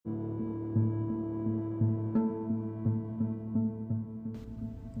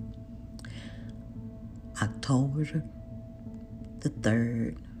October the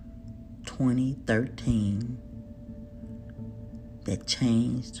 3rd, 2013, that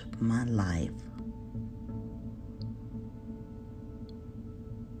changed my life.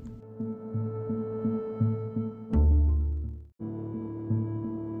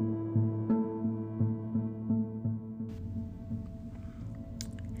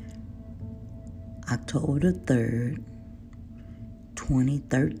 October the 3rd,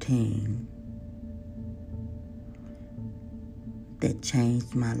 2013, that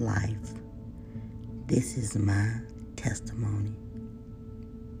changed my life. This is my testimony.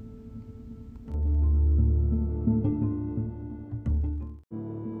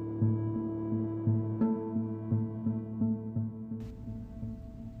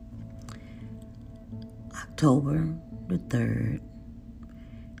 October the 3rd,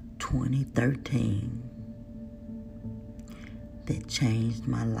 2013, that changed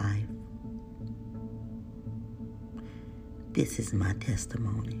my life. This is my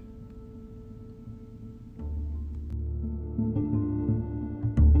testimony.